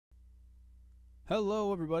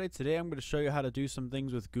Hello everybody, today I'm going to show you how to do some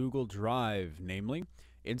things with Google Drive, namely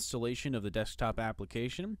installation of the desktop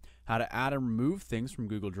application, how to add and remove things from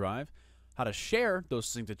Google Drive, how to share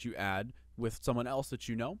those things that you add with someone else that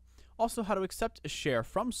you know, also how to accept a share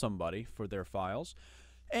from somebody for their files,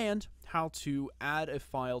 and how to add a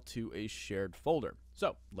file to a shared folder.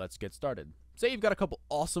 So let's get started. Say you've got a couple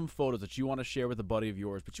awesome photos that you want to share with a buddy of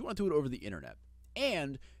yours, but you want to do it over the internet.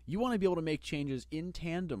 And you want to be able to make changes in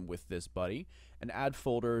tandem with this buddy and add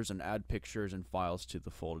folders and add pictures and files to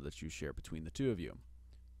the folder that you share between the two of you.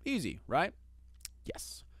 Easy, right?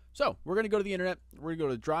 Yes. So we're going to go to the internet. We're going to go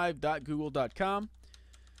to drive.google.com.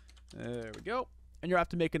 There we go. And you have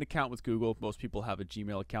to make an account with Google. Most people have a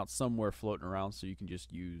Gmail account somewhere floating around, so you can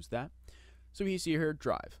just use that. So you see here,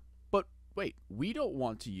 Drive. But wait, we don't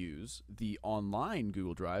want to use the online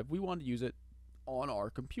Google Drive. We want to use it on our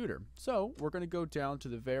computer. So we're going to go down to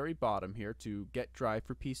the very bottom here to Get Drive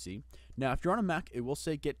for PC. Now, if you're on a Mac, it will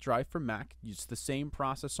say Get Drive for Mac. It's the same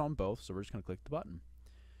process on both, so we're just going to click the button.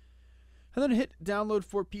 And then hit Download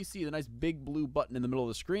for PC, the nice big blue button in the middle of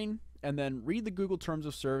the screen, and then read the Google Terms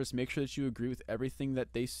of Service, make sure that you agree with everything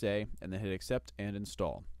that they say, and then hit Accept and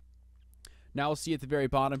Install. Now we'll see at the very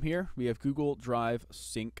bottom here, we have Google Drive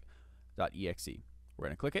Sync.exe. We're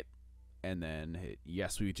going to click it, and then hit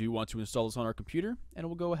yes, we do want to install this on our computer, and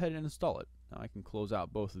we'll go ahead and install it. Now I can close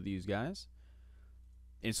out both of these guys.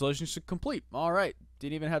 Installation is complete. All right,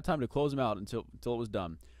 didn't even have time to close them out until it was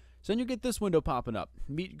done. So then you get this window popping up,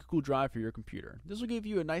 Meet Google Drive for your computer. This will give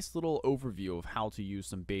you a nice little overview of how to use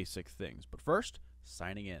some basic things. But first,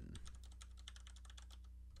 signing in.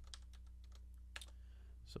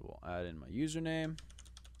 So we'll add in my username,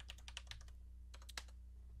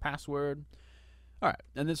 password. All right,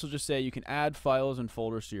 and this will just say you can add files and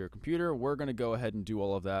folders to your computer. We're going to go ahead and do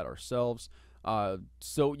all of that ourselves.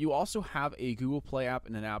 So you also have a Google Play app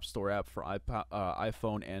and an App Store app for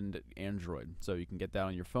iPhone and Android. So you can get that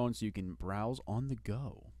on your phone so you can browse on the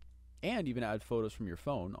go. And even add photos from your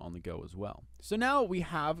phone on the go as well. So now we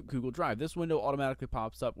have Google Drive. This window automatically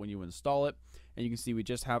pops up when you install it. And you can see we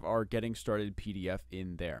just have our Getting Started PDF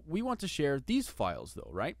in there. We want to share these files though,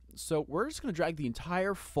 right? So we're just going to drag the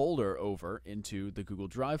entire folder over into the Google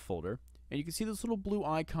Drive folder. And you can see this little blue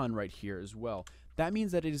icon right here as well. That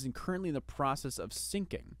means that it is currently in the process of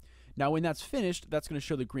syncing. Now when that's finished, that's going to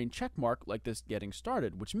show the green check mark like this Getting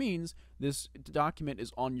Started, which means this document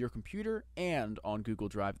is on your computer and on Google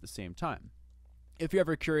Drive at the same time. If you're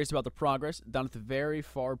ever curious about the progress, down at the very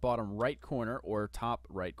far bottom right corner or top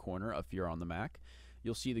right corner if you're on the Mac,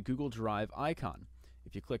 you'll see the Google Drive icon.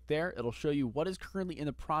 If you click there, it'll show you what is currently in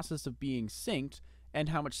the process of being synced and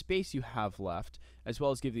how much space you have left, as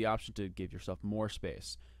well as give the option to give yourself more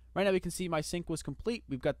space. Right now we can see my sync was complete.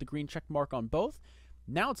 We've got the green check mark on both.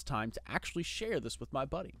 Now it's time to actually share this with my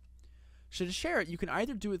buddy. So to share it, you can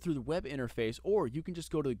either do it through the web interface, or you can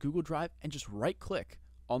just go to the Google Drive and just right-click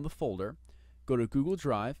on the folder, go to Google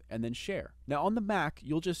Drive, and then share. Now on the Mac,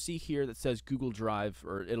 you'll just see here that says Google Drive,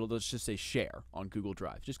 or it'll just say share on Google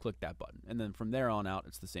Drive. Just click that button, and then from there on out,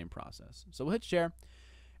 it's the same process. So we'll hit share,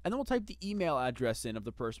 and then we'll type the email address in of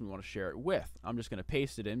the person we want to share it with. I'm just going to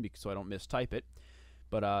paste it in so I don't mistype it.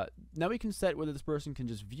 But now we can set whether this person can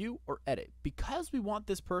just view or edit. Because we want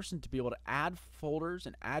this person to be able to add folders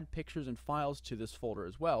and add pictures and files to this folder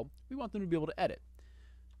as well, we want them to be able to edit.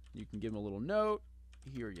 You can give them a little note.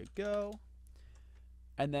 Here you go.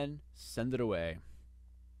 And then send it away.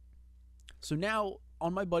 So now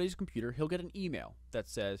on my buddy's computer, he'll get an email that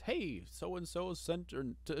says, hey, so-and-so sent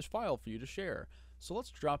a file for you to share. So let's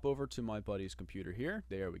drop over to my buddy's computer here.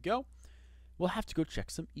 There we go. We'll have to go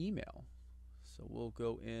check some email. So we'll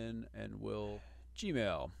go in and we'll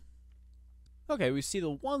Gmail. Okay, we see the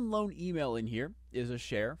one lone email in here is a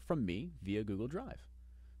share from me via Google Drive.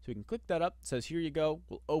 So we can click that up. It says, here you go.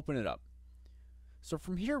 We'll open it up. So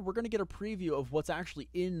from here, we're going to get a preview of what's actually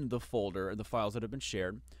in the folder and the files that have been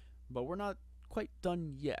shared, but we're not quite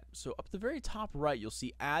done yet. So up at the very top right, you'll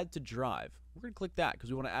see Add to Drive. We're going to click that because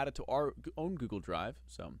we want to add it to our own Google Drive.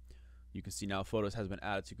 So you can see now Photos has been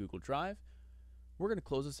added to Google Drive. We're going to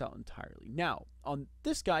close this out entirely. Now, on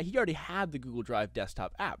this guy, he already had the Google Drive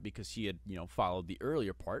desktop app because he had, followed the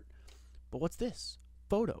earlier part. But what's this?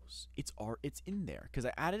 Photos. It's in there because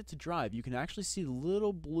I added it to Drive. You can actually see the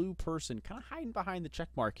little blue person kind of hiding behind the check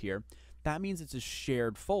mark here. That means it's a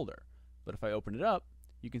shared folder. But if I open it up,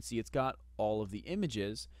 you can see it's got all of the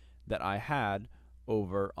images that I had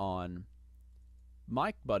over on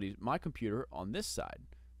my computer on this side.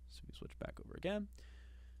 So we switch back over again.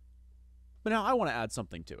 But now I want to add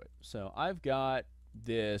something to it. So I've got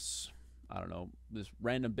this, I don't know, this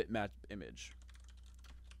random bitmap image.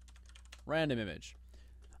 Random image.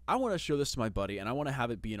 I want to show this to my buddy, and I want to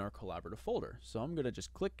have it be in our collaborative folder. So I'm going to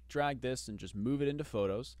just click, drag this, and just move it into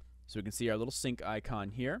Photos. So we can see our little sync icon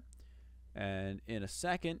here. And in a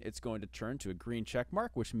second, it's going to turn to a green check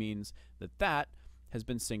mark, which means that that has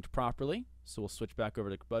been synced properly. So we'll switch back over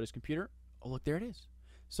to buddy's computer. Oh, look, there it is.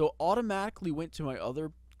 So automatically went to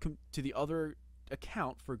the other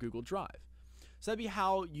account for Google Drive. So that'd be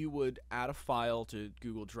how you would add a file to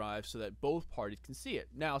Google Drive so that both parties can see it.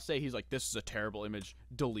 Now, say he's like, this is a terrible image,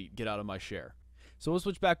 delete, get out of my share. So we'll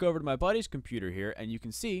switch back over to my buddy's computer here, and you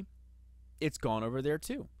can see it's gone over there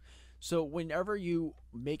too. So whenever you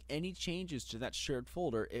make any changes to that shared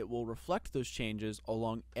folder, it will reflect those changes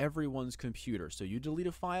along everyone's computer. So you delete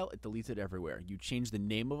a file, it deletes it everywhere. You change the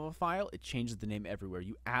name of a file, it changes the name everywhere.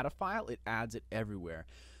 You add a file, it adds it everywhere.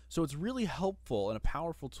 So it's really helpful and a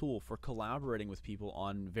powerful tool for collaborating with people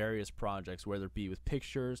on various projects, whether it be with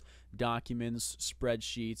pictures, documents,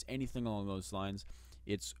 spreadsheets, anything along those lines.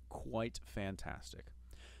 It's quite fantastic.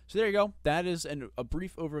 So there you go. That is a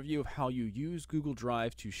brief overview of how you use Google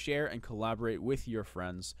Drive to share and collaborate with your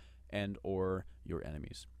friends and or your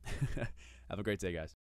enemies. Have a great day, guys.